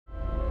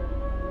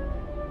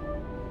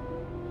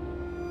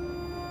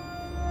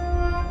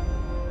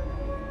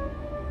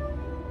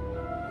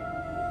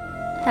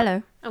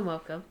Hello, And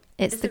welcome.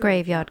 it's the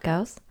Graveyard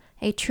Girls,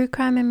 a true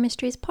crime and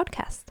mysteries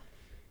podcast.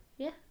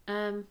 Yeah.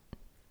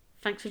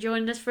 Thanks for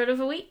joining us for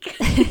another week.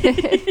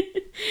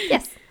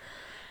 Yes.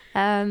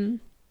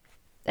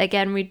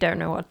 Again, we don't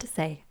know what to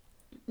say.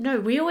 No,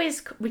 we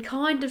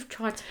kind of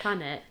try to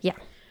plan it. Yeah.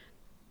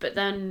 But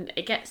then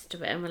it gets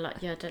to it and we're like,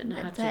 yeah, I don't know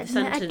how to do the No, I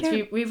sentence.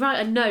 don't- We write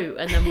a note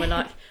and then we're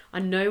like, I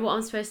know what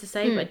I'm supposed to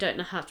say, but I don't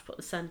know how to put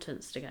the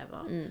sentence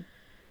together.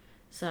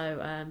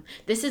 So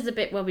this is the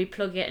bit where we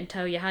plug it and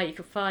tell you how you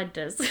can find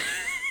us.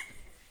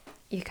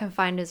 You can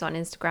find us on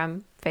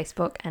Instagram,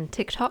 Facebook, and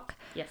TikTok.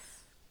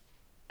 Yes.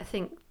 I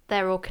think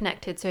they're all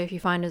connected, so if you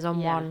find us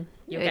on one,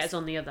 you'll get us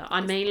on the other.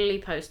 I mainly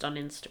post on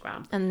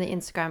Instagram. And the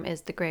Instagram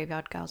is the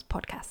Graveyard Girls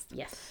podcast.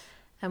 Yes.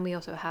 And we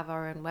also have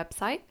our own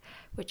website,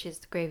 which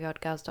is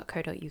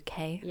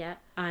graveyardgirls.co.uk. Yeah,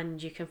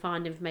 and you can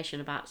find information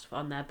about us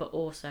on there, but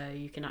also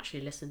you can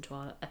actually listen to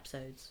our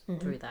episodes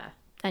through there.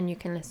 And you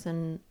can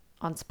listen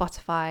on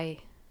Spotify,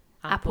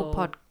 Apple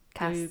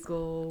Podcasts,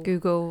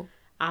 Google,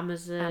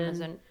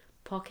 Amazon,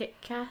 Pocket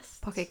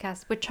Cast.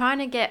 We're trying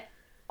to get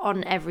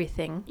on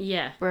everything.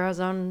 Yeah. We're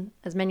on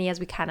as many as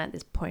we can at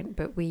this point,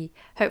 but we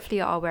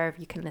hopefully are wherever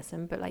you can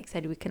listen. But like I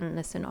said, we can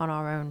listen on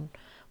our own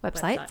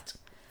website.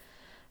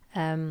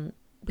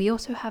 We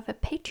also have a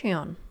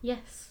Patreon.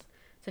 Yes.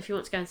 So if you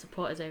want to go and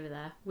support us over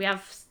there, we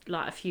have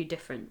like a few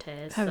different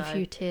tiers. A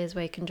few tiers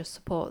where you can just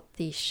support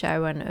the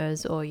show and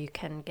us, or you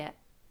can get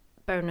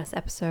bonus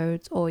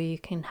episodes, or you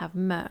can have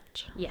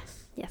merch.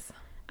 Yes. Yes.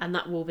 And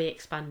that will be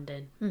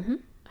expanding,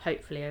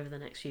 hopefully, over the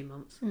next few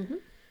months.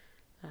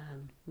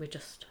 We're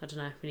just, I don't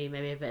know, we need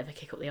maybe a bit of a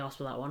kick up the arse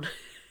with that one.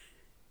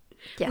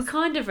 Yes. We're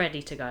kind of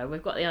ready to go.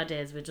 We've got the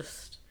ideas, we've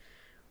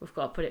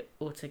got to put it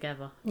all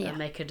together and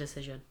make a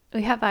decision.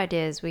 We have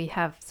ideas, we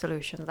have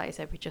solutions. Like I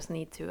said, we just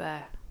need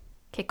to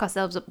kick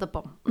ourselves up the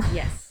bum.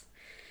 Yes.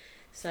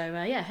 So,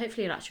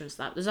 hopefully you'll actually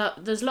understand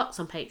that. There's lots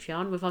on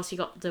Patreon. We've obviously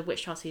got the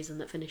Witch Trial season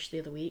that finished the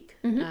other week.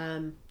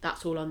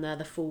 That's all on there,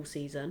 the full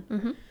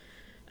season.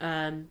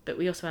 But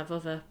we also have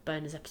other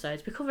bonus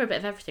episodes. We cover a bit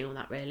of everything on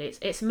that, really.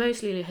 It's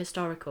mostly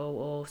historical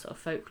or sort of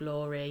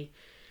folklore-y.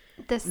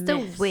 They're still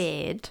myths.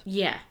 Weird.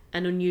 Yeah,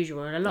 and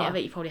unusual. And a lot of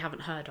it you probably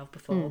haven't heard of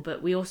before.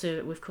 But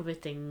we've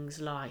covered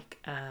things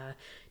like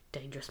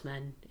dangerous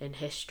men in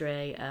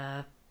history,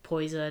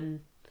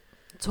 poison,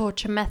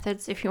 Torture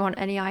methods, if you want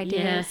any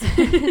ideas.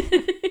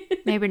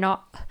 Maybe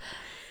not.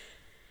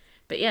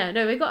 But yeah,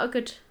 no, we've got a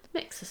good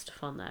mix of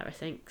stuff on there, I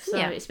think. So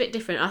it's a bit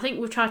different. I think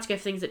we've tried to go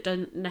for things that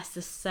don't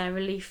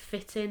necessarily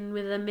fit in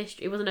with a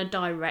mystery. It wasn't a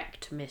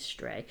direct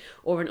mystery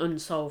or an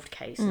unsolved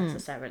case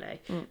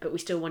necessarily, but we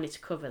still wanted to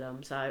cover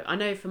them. So I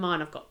know for mine,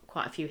 I've got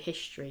quite a few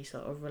history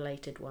sort of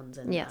related ones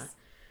in there.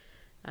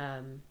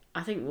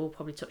 I think we'll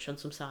probably touch on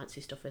some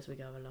sciencey stuff as we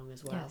go along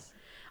as well. Yes.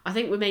 I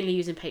think we're mainly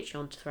using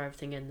Patreon to throw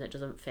everything in that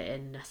doesn't fit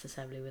in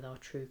necessarily with our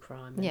true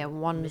crime.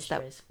 Ones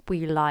mysteries. that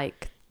we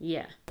like.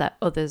 Yeah. That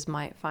others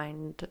might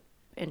find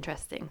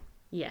interesting.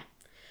 Yeah.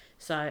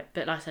 So,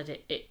 but like I said,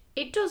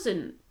 it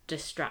doesn't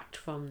distract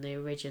from the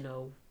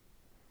original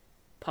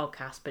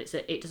podcast, but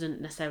it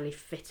doesn't necessarily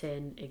fit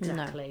in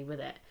exactly with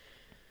it.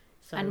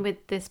 So, and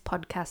with this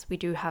podcast, we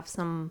do have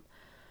some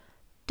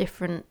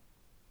different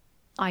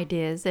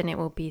ideas, and it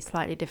will be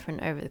slightly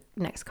different over the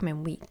next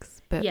coming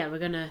weeks. But yeah, we're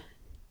going to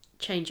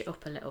change it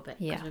up a little bit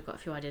because we've got a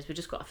few ideas. We've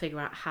just got to figure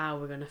out how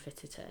we're going to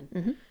fit it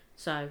in.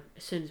 So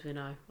as soon as we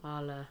know,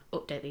 I'll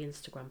update the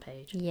Instagram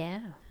page. Yeah.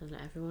 And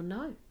let everyone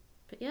know.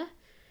 But yeah,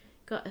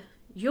 got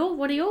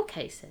one of your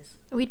cases.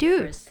 We do.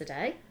 For us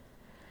today.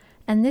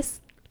 And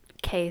this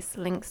case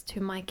links to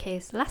my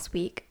case last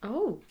week.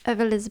 Oh. Of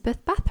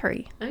Elizabeth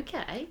Bathory.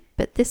 Okay.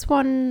 But this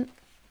one,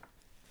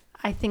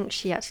 I think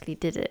she actually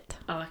did it.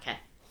 Oh, okay.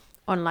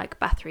 Unlike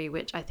Bathory,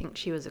 which I think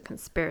she was a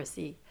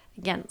conspiracy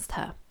against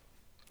her.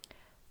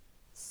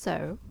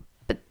 So,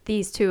 but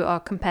these two are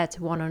compared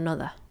to one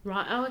another.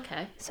 Right, oh,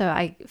 okay. So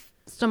I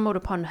stumbled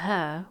upon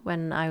her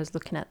when I was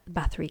looking at the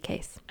Bathory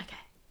case. Okay.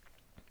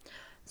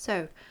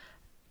 So,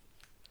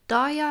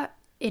 Darya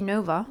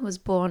Inova was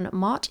born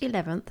March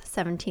 11th,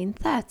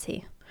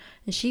 1730.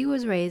 And she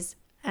was raised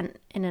in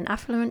an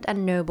affluent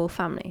and noble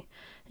family.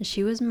 And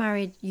she was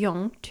married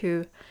young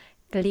to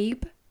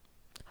Gleb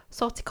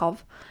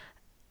Sortikov.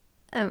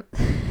 And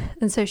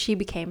so she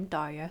became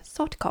Darya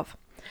Sortikov.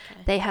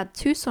 Okay. They had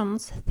two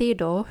sons,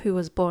 Theodore, who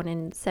was born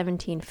in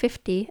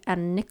 1750,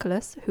 and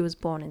Nicholas, who was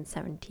born in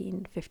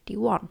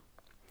 1751.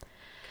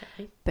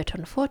 Okay. But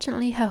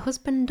unfortunately, her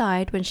husband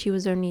died when she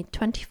was only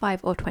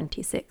 25 or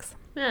 26.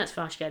 Yeah, that's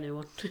fine. She got a new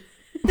one.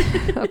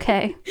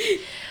 Okay.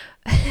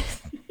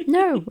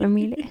 No, I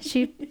mean,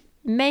 she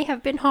may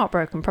have been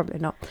heartbroken, probably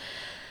not.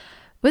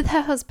 With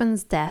her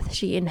husband's death,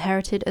 she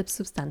inherited a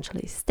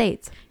substantial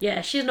estate. Yeah,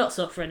 she's not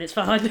suffering, it's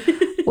fine.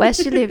 Where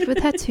she lived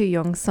with her two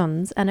young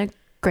sons and a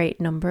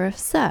great number of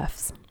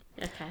serfs.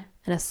 Okay.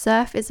 And a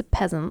serf is a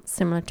peasant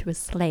similar to a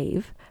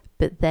slave,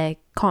 but they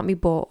can't be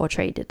bought or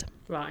traded.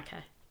 Right,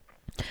 okay.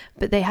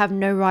 But they have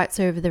no rights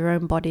over their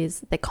own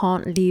bodies. They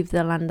can't leave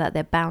the land that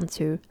they're bound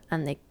to,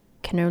 and they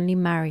can only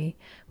marry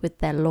with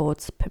their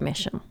lord's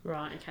permission.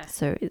 Right, okay.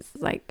 So it's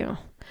like...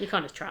 You're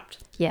kind of trapped.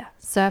 Yeah.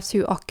 Serfs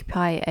who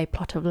occupy a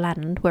plot of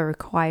land were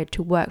required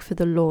to work for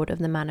the lord of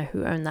the manor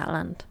who owned that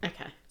land.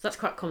 Okay. So that's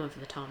quite common for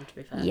the time, to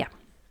be fair. Yeah.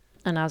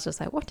 And I was just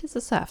like, what is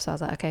a serf? So I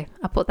was like, okay,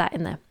 I'll put that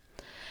in there.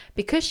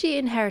 Because she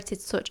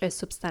inherited such a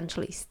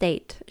substantial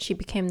estate, she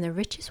became the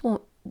richest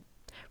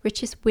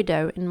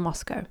widow in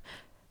Moscow.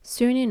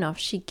 Soon enough,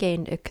 she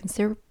gained a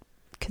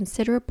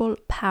considerable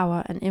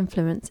power and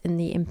influence in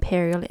the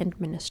imperial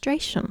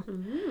administration.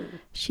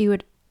 Mm-hmm.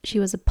 She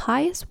was a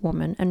pious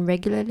woman and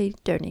regularly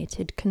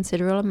donated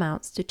considerable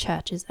amounts to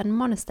churches and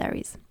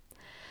monasteries.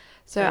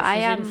 So she's I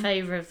am in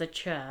favour of the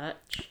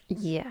church.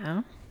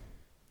 Yeah.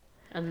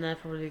 And they're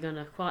probably going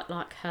to quite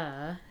like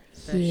her.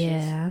 So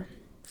Yeah.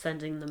 She's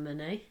sending the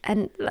money.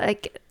 And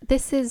like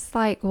this is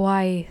like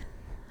why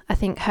I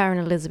think her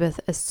and Elizabeth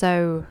are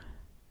so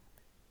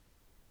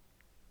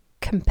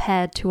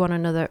compared to one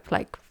another,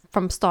 like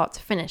from start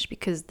to finish,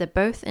 because they're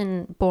both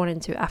born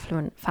into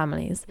affluent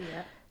families.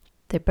 Yeah.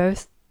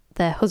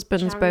 Their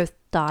husbands both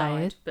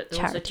died, but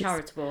they're also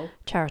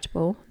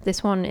charitable.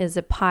 This one is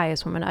a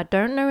pious woman. I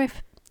don't know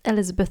if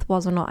Elizabeth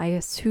was or not. I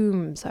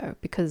assume so,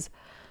 because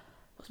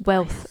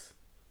what's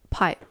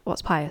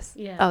pious?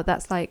 Yeah. Oh,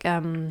 that's like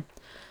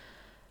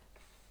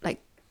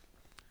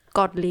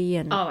godly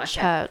and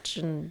church,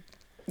 and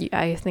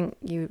I think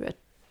you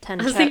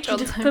attend church. I think you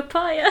did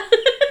Papaya.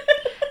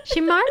 She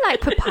might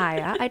like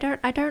Papaya.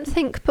 I don't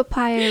think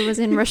Papaya was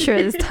in Russia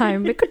at this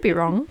time. We could be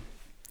wrong.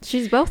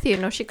 She's wealthy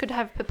enough. She could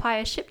have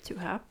Papaya shipped to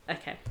her.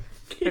 Okay.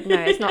 But no,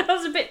 it's not. I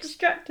was a bit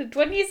distracted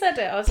when you said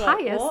it. I was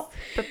Pious, like, what?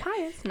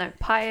 Papayas? No,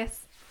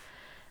 pious.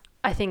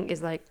 I think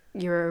is like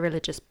you're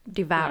a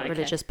devout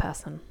religious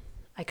person.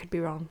 I could be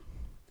wrong.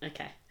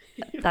 Okay.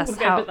 That's we'll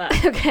how. go with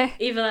that. Okay.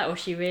 Either that, or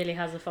she really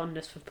has a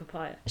fondness for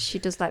papaya. She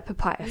does like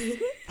papayas.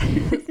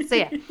 So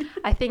yeah,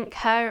 I think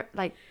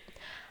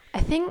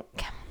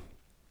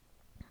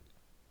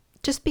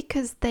just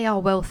because they are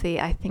wealthy,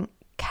 I think,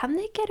 can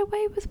they get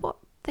away with what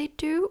they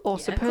do or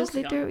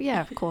supposedly do?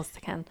 Yeah, of course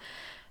they can.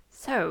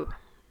 So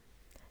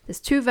there's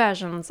two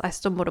versions I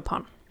stumbled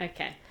upon.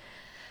 Okay.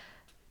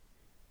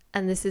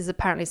 And this is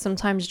apparently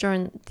sometimes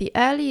during the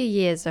earlier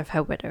years of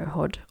her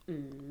widowhood,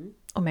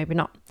 or maybe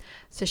not.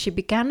 So she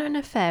began an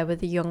affair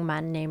with a young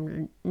man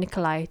named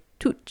Nikolai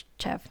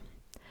Tuchev.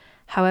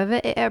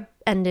 However, it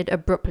ended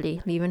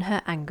abruptly, leaving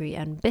her angry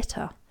and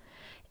bitter.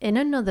 In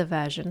another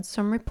version,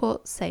 some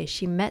reports say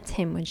she met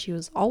him when she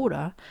was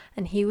older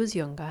and he was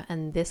younger,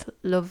 and this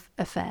love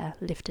affair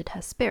lifted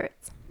her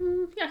spirits.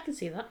 Yeah, I can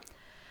see that.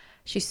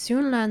 She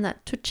soon learned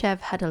that Tuchev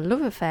had a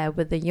love affair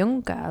with a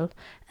young girl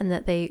and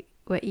that they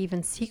were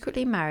even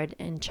secretly married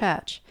in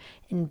church.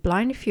 In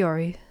blind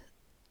fury,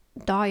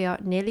 Darya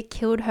nearly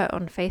killed her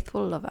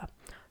unfaithful lover.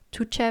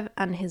 Tuchev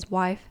and his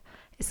wife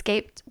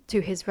escaped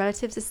to his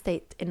relative's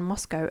estate in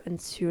Moscow and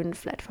soon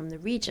fled from the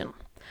region.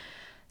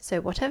 So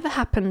whatever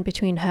happened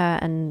between her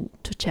and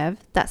Tuchev,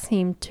 that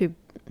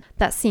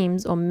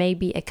seems or may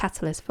be a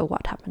catalyst for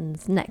what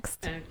happens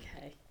next.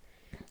 Okay.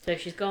 So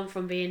she's gone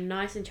from being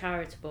nice and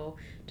charitable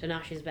to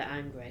now she's a bit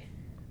angry.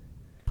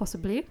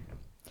 Possibly.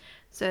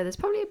 So there's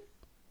probably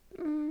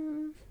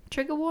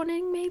trigger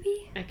warning,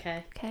 maybe?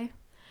 Okay.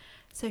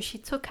 So she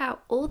took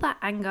out all that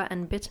anger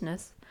and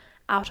bitterness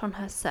out on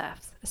her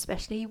serfs,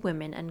 especially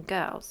women and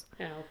girls.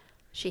 Oh.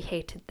 She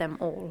hated them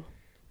all.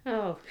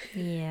 Oh.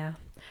 Yeah.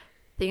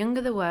 The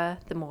younger they were,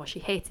 the more she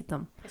hated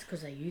them. It's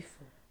because they're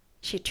youthful.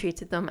 She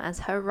treated them as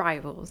her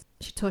rivals.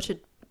 She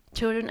tortured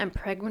children and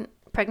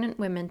pregnant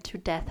women to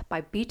death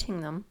by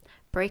beating them,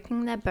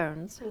 breaking their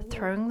bones,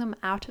 throwing them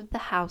out of the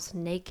house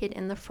naked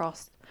in the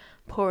frost,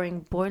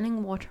 pouring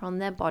boiling water on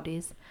their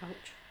bodies.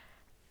 Ouch.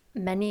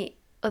 Many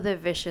other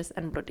vicious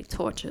and bloody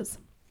tortures.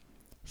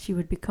 She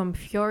would become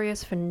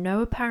furious for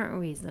no apparent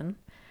reason.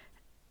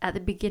 At the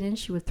beginning,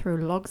 she would throw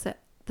logs at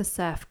the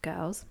serf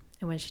girls,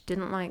 and when she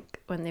didn't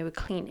like when they were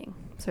cleaning.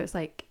 So it's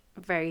like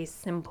very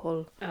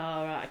simple. Oh,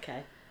 right,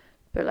 okay.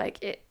 But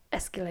like it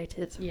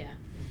escalated. Yeah.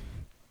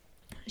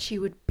 She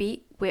would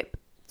beat, whip,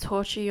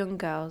 torture young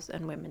girls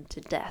and women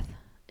to death.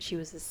 She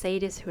was a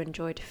sadist who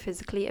enjoyed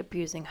physically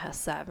abusing her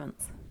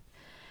servants.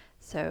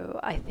 So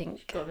I think...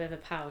 She's got a bit of a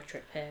power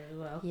trip here as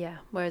well. Yeah,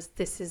 whereas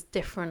this is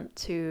different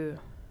to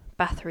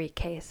Bathory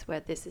case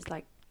where this is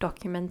like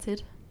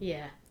documented.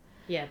 Yeah,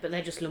 but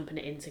they're just lumping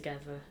it in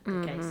together,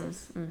 the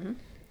cases. Mm-hmm.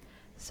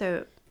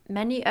 So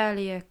many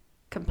earlier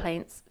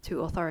complaints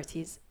to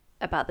authorities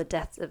about the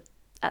deaths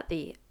at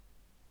the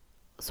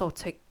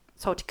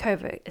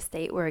Saltykova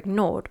estate were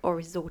ignored or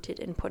resulted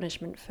in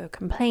punishment for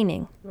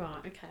complaining.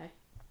 Right, okay.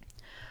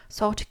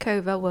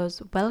 Saltykova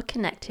was well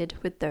connected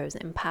with those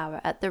in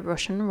power at the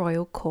Russian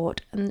royal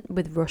court and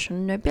with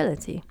Russian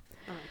nobility.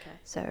 Oh, okay.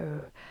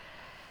 So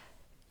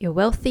you're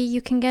wealthy,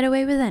 you can get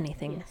away with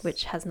anything, yes.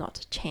 Which has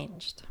not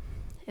changed.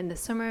 In the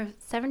summer of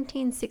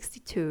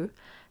 1762,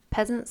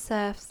 peasant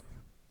serfs,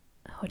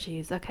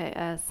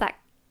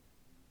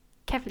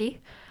 Sakevli,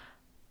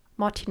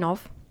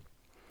 Martinov,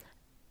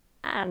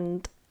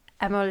 and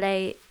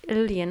Emole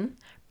Ilyin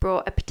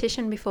brought a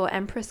petition before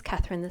Empress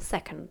Catherine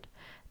II,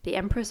 the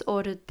Empress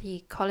ordered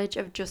the College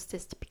of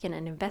Justice to begin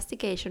an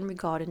investigation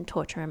regarding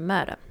torture and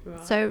murder.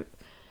 Right. So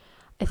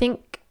I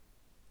think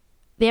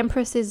the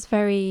Empress is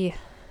very...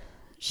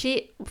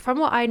 From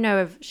what I know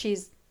of,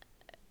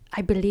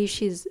 I believe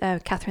she's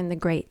Catherine the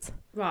Great.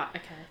 Right,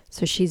 okay.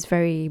 So she's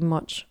very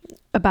much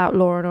about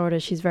law and order.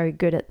 She's very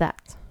good at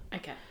that.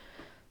 Okay.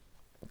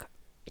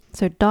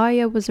 So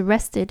Daya was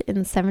arrested in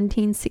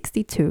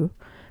 1762,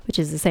 which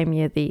is the same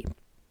year the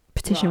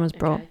petition was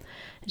brought. Okay.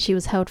 And she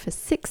was held for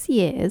 6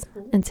 years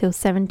until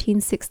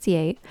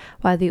 1768,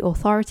 while the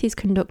authorities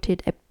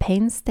conducted a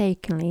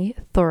painstakingly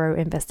thorough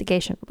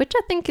investigation, which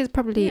I think is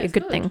probably a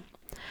good thing.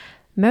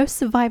 Most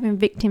surviving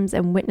victims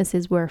and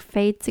witnesses were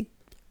afraid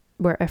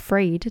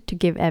to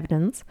give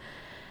evidence.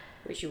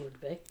 Which you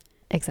would be.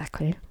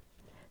 Exactly.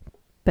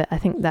 But I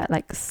think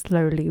that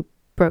slowly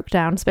broke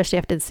down, especially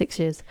after the 6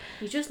 years.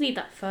 You just need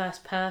that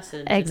first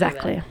person to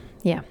Exactly. do it.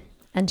 Yeah.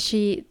 And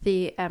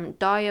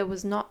Daya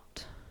was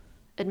not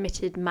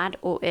admitted mad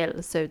or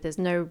ill, so there's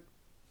no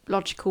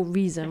logical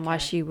reason why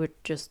she would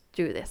just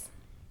do this.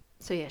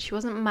 So yeah, she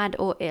wasn't mad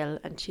or ill,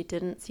 and she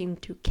didn't seem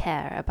to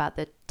care about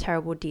the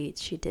terrible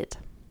deeds she did.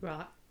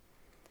 Right.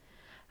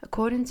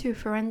 According to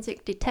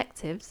forensic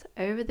detectives,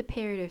 over the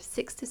period of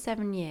 6 to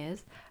 7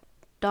 years,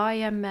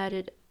 Daya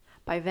murdered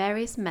by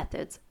various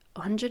methods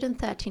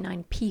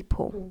 139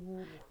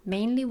 people,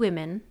 mainly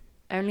women.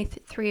 Only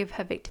 3 of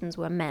her victims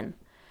were men.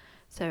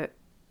 So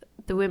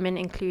the women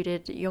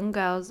included young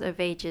girls of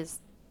ages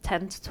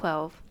 10 to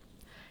 12.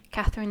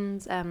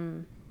 Catherine's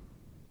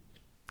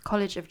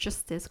College of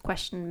Justice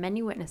questioned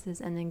many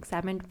witnesses and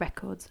examined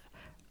records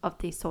of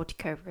the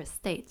Sortikova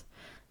estate.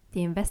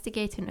 The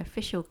investigating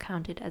official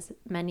counted as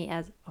many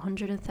as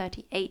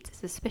 138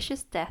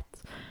 suspicious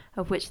deaths,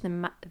 of which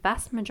the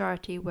vast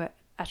majority were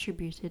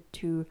attributed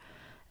to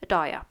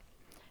Daya.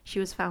 She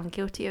was found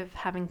guilty of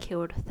having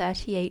killed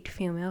 38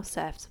 female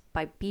serfs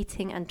by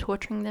beating and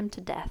torturing them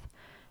to death,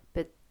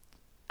 but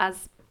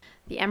as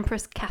the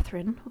Empress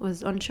Catherine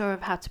was unsure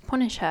of how to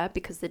punish her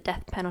because the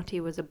death penalty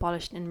was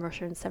abolished in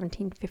Russia in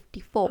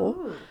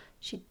 1754,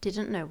 she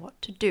didn't know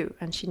what to do,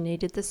 and she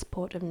needed the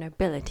support of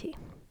nobility.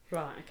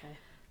 Right, okay.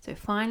 So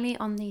finally,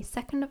 on the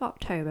 2nd of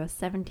October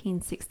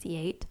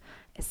 1768,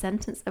 a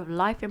sentence of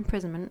life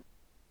imprisonment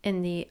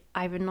in the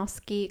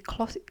Ivanovsky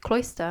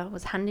cloister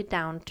was handed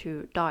down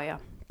to Daya,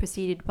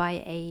 preceded by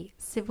a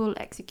civil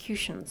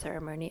execution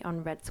ceremony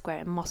on Red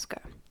Square in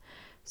Moscow.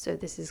 So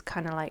this is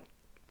kind of like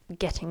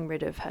getting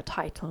rid of her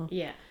title,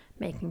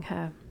 making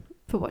her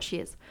for what she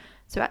is.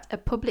 So at a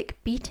public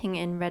beating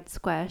in Red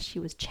Square, she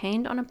was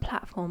chained on a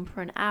platform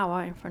for an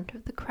hour in front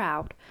of the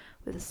crowd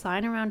with a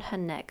sign around her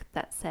neck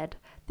that said,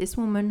 "This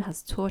woman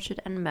has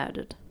tortured and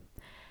murdered."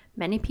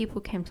 Many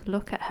people came to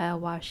look at her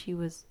while she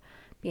was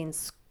being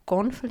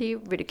scornfully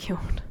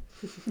ridiculed.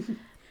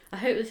 I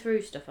hope they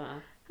threw stuff at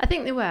her. I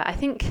think they were. I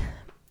think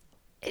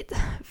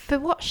for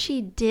what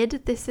she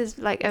did, this is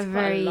like it's a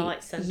very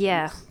light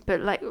sentence. But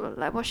like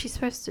what she's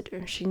supposed to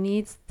do, she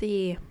needs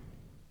the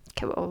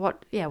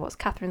what's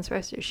Catherine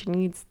supposed to do? She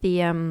needs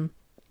the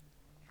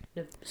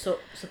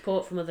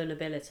support from other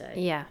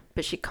nobility. Yeah,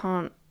 but she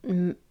can't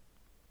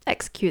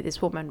execute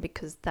this woman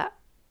because that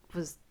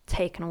was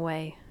taken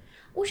away.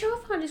 Which I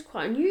find is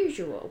quite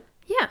unusual.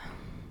 Yeah.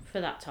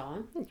 For that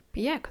time.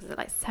 Yeah, because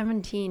like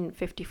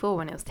 1754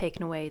 when it was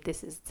taken away,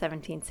 this is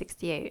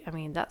 1768. I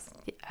mean, that's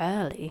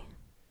early.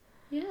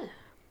 Yeah.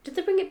 Did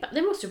they bring it back?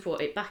 They must have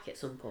brought it back at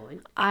some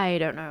point. I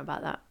don't know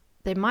about that.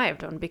 They might have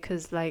done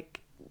because,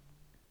 like,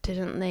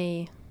 didn't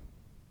they...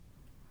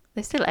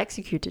 They still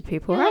executed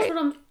people, right? That's what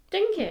I'm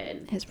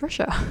thinking. It's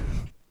Russia.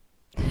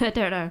 I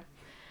don't know.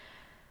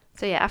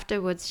 So yeah,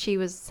 afterwards she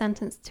was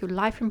sentenced to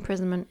life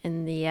imprisonment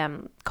in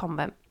the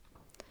convent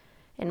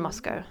in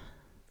Moscow.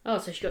 Oh,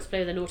 so she got to play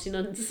with the naughty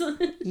nuns.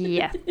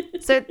 Yeah.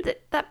 So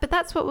but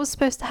that's what was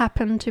supposed to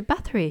happen to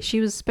Bathory. She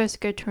was supposed to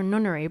go to a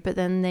nunnery, but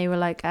then they were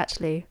like,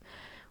 actually,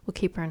 we'll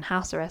keep her in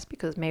house arrest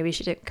because maybe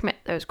she didn't commit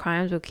those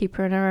crimes. We'll keep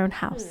her in her own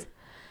house.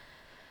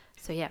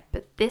 So yeah,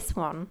 but this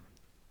one,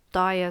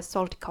 Daya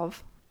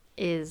Soltikov,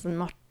 is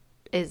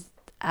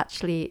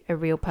actually a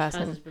real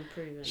person. Has been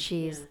proven.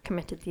 She's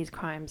committed these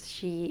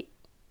crimes.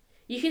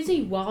 You can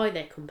see why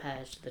they're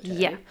compared to the two.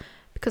 Yeah.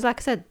 Because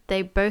like I said,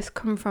 they both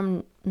come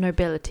from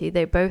nobility.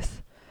 They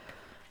both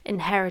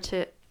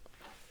inherited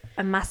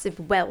a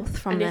massive wealth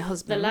from their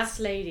husbands. The last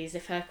ladies,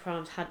 if her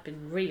crimes had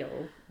been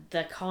real,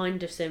 they're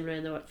kind of similar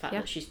in the fact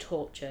that she's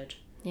tortured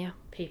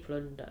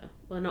people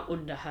not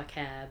under her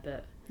care,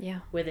 but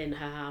within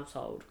her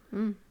household.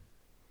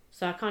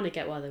 So I kind of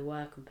get why they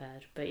were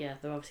compared. But yeah,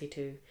 they're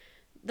obviously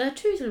they're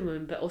two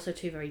women, but also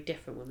two very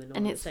different women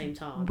at the same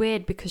time.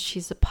 Weird because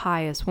she's a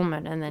pious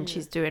woman and then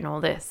she's doing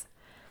all this.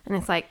 And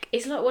it's like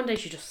one day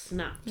she just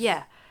snaps.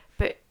 Yeah,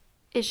 but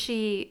is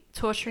she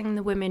torturing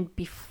the women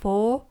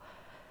before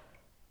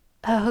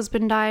her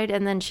husband died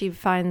and then she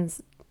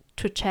finds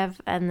Tuchev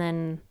and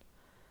then...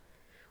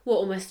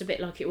 Almost a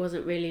bit like it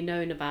wasn't really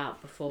known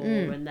about before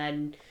and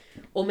then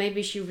Or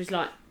maybe she was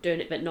like doing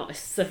it but not as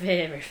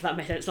severe, if that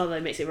makes sense. Not that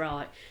it makes it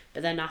right.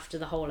 But then after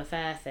the whole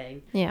affair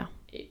thing, Yeah.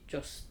 it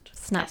just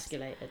Snaps.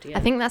 escalated. Yeah.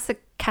 I think that's a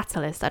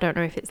catalyst. I don't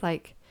know if it's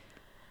like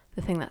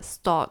the thing that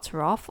starts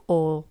her off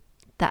or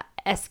that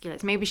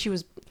escalates. Maybe she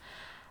was...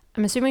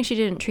 I'm assuming she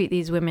didn't treat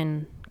these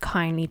women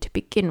kindly to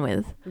begin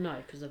with. No,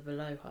 because they're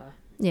below her.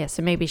 Yeah,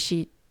 so maybe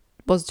she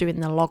was doing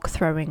the log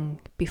throwing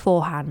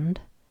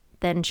beforehand.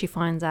 Then she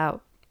finds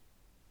out,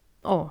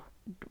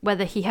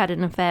 whether he had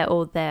an affair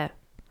or their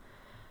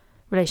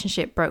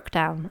relationship broke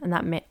down, and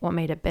that what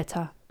made it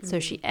bitter. So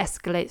she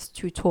escalates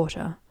to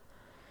torture.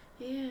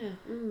 Yeah.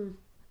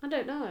 I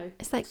don't know.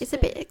 It's like, it's a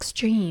bit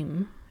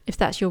extreme if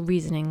that's your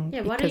reasoning.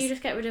 Yeah, why don't you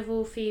just get rid of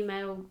all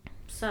female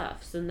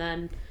serfs and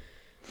then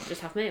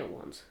just have male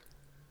ones?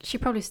 She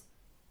probably...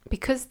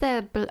 Because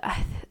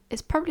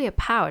it's probably a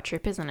power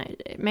trip, isn't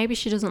it? Maybe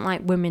she doesn't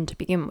like women to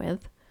begin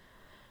with.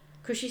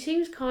 Because she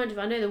seems kind of...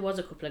 I know there was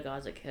a couple of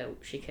guys that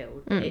she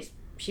killed, but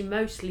she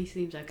mostly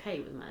seems okay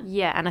with men.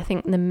 Yeah, and I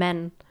think the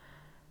men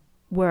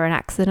were an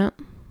accident.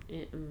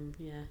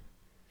 Yeah.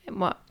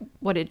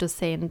 What it does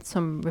say in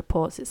some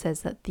reports, it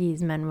says that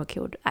these men were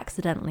killed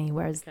accidentally,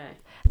 whereas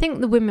I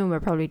think the women were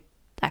probably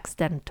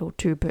accidental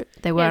too, but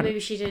they weren't. Yeah, maybe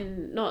she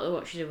didn't... Not that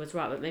what she did was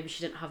right, but maybe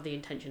she didn't have the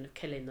intention of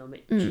killing them.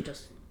 She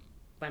just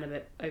went a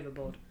bit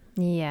overboard.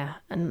 Yeah,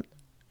 and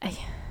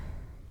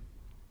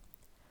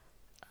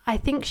I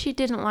think she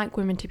didn't like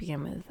women to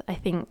begin with. I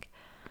think...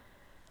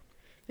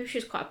 Maybe she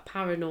was quite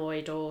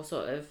paranoid or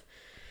sort of...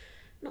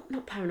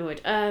 Not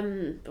paranoid.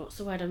 What's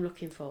the word I'm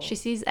looking for? She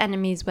sees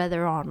enemies where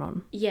there are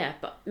none. Yeah,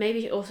 but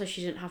maybe also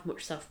she didn't have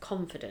much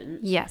self-confidence.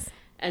 Yes.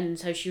 And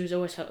so she was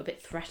always felt a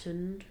bit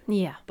threatened.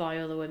 Yeah. By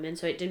other women,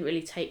 so it didn't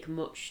really take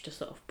much to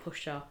sort of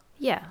push her.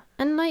 Yeah,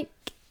 and like...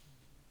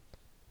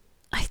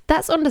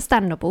 That's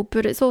understandable,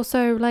 but it's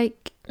also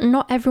like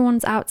not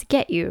everyone's out to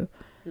get you.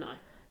 No.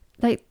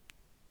 Like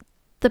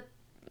the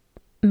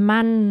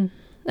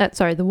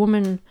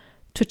woman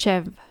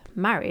Tuchev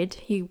married,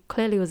 he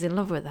clearly was in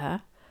love with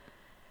her.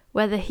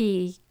 Whether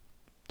he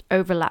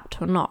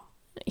overlapped or not,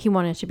 he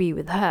wanted to be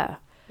with her.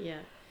 Yeah.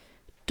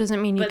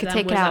 Doesn't mean you could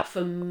take it out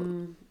for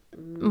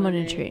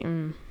monetary.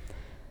 Do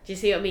you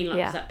see what I mean? Like,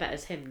 because that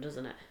betters him,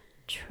 doesn't it?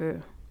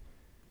 True.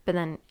 But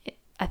then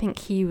I think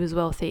he was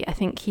wealthy. I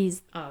think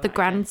he's the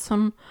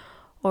grandson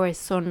or a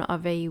son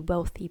of a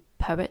wealthy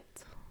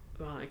poet.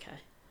 Right, okay.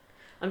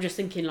 I'm just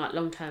thinking, like,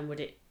 long term, would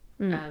it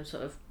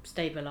sort of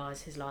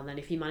stabilise his line then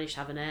if he managed to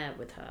have an heir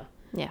with her?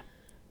 Yeah.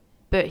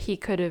 But he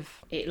could have...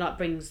 It, like,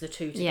 brings the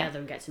two together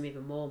and gets him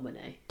even more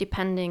money.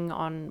 Depending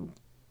on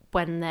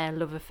when their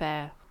love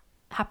affair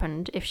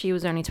happened, if she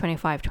was only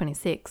 25,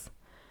 26,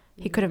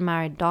 he could have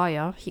married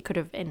Daya. He could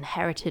have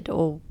inherited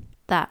all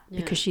that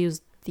because she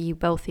was the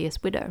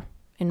wealthiest widow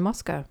in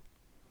Moscow.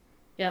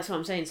 Yeah, that's what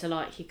I'm saying. So,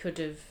 like, he could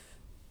have...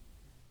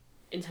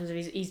 In terms of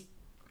he's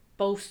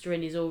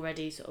bolstering his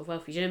already sort of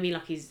wealthy. Do you know what I mean?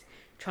 Like, he's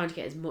trying to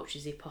get as much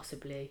as he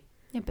possibly...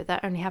 Yeah, but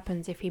that only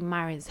happens if he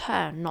marries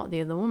her, not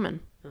the other woman.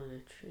 Oh,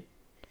 no, true.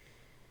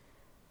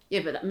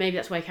 Yeah, but maybe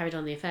that's why he carried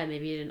on the affair.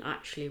 Maybe he didn't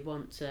actually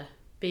want to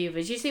be with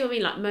her. Do you see what I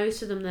mean? Like,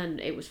 most of them then,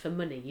 it was for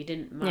money. You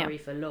didn't marry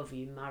for love,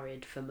 you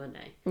married for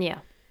money. Yeah.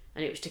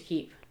 And it was to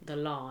keep the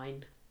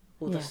line,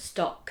 or the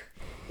stock,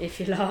 if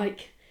you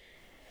like.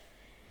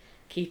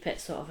 Keep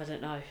it sort of, I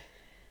don't know.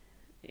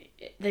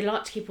 They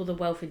like to keep all the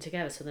wealth in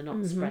together so they're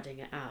not spreading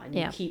it out. And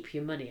you keep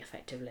your money,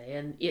 effectively.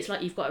 And it's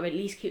like you've got to at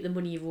least keep the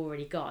money you've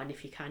already got. And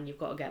if you can, you've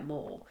got to get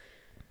more.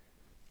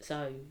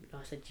 So,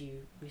 like I said,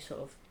 you sort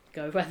of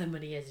go where the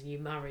money is and you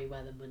marry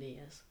where the money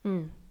is.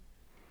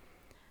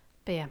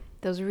 But yeah,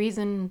 there was a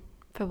reason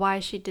for why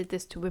she did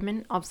this to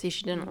women. Obviously,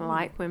 she didn't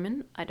like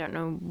women. I don't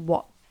know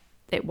what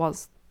it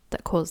was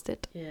that caused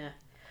it. Yeah.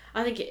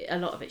 I think a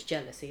lot of it's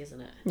jealousy, isn't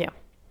it? Yeah.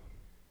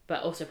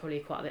 But also probably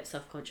quite a bit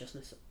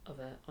self-consciousness of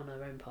her on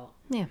her own part.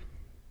 Yeah.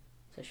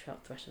 So she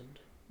felt threatened.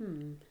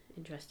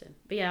 Interesting.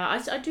 But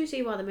yeah, I do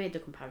see why they made the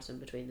comparison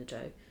between the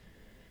two.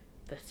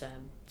 But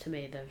to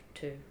me, they're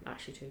two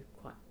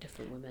quite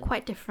different women.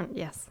 Quite different,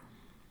 yes.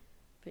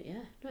 But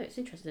yeah, no, it's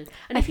interesting.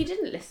 And if you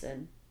didn't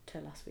listen to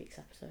last week's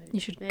episode, you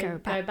should go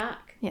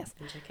back. Yes.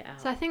 And check it out.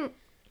 So I think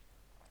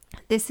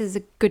this is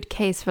a good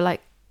case for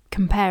like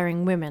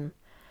comparing women.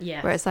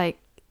 Yeah. Where it's like,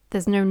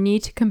 there's no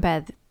need to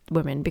compare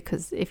women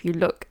because if you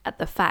look at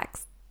the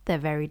facts, they're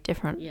very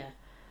different. Yeah.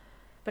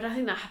 But I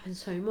think that happens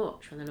so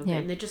much when they're not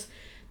and they just...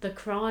 The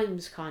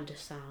crimes kind of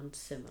sound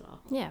similar.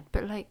 Yeah,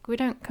 but like we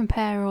don't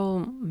compare all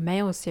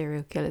male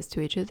serial killers to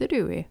each other,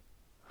 do we?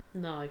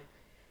 No,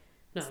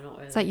 not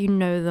really. It's like you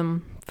know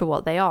them for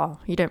what they are.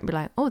 You don't be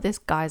like, oh, this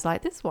guy's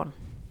like this one.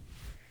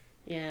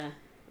 Yeah,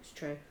 it's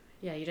true.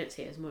 Yeah, you don't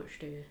see it as much,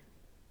 do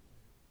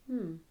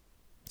you?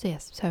 So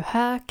yes, so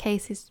her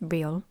case is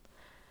real.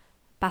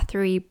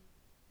 Bathory,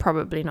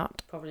 probably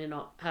not. Probably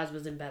not. Hers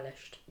was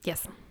embellished.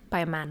 Yes, by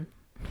a man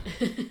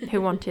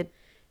who wanted...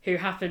 Who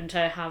happened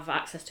to have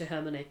access to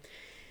her money.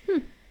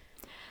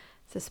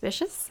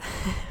 Suspicious.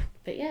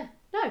 But yeah,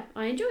 no,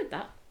 I enjoyed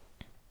that.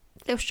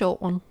 Little short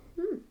one.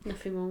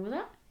 Nothing wrong with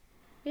that.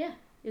 Yeah,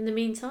 in the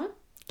meantime...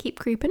 Keep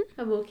creeping.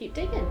 And we'll keep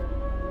digging.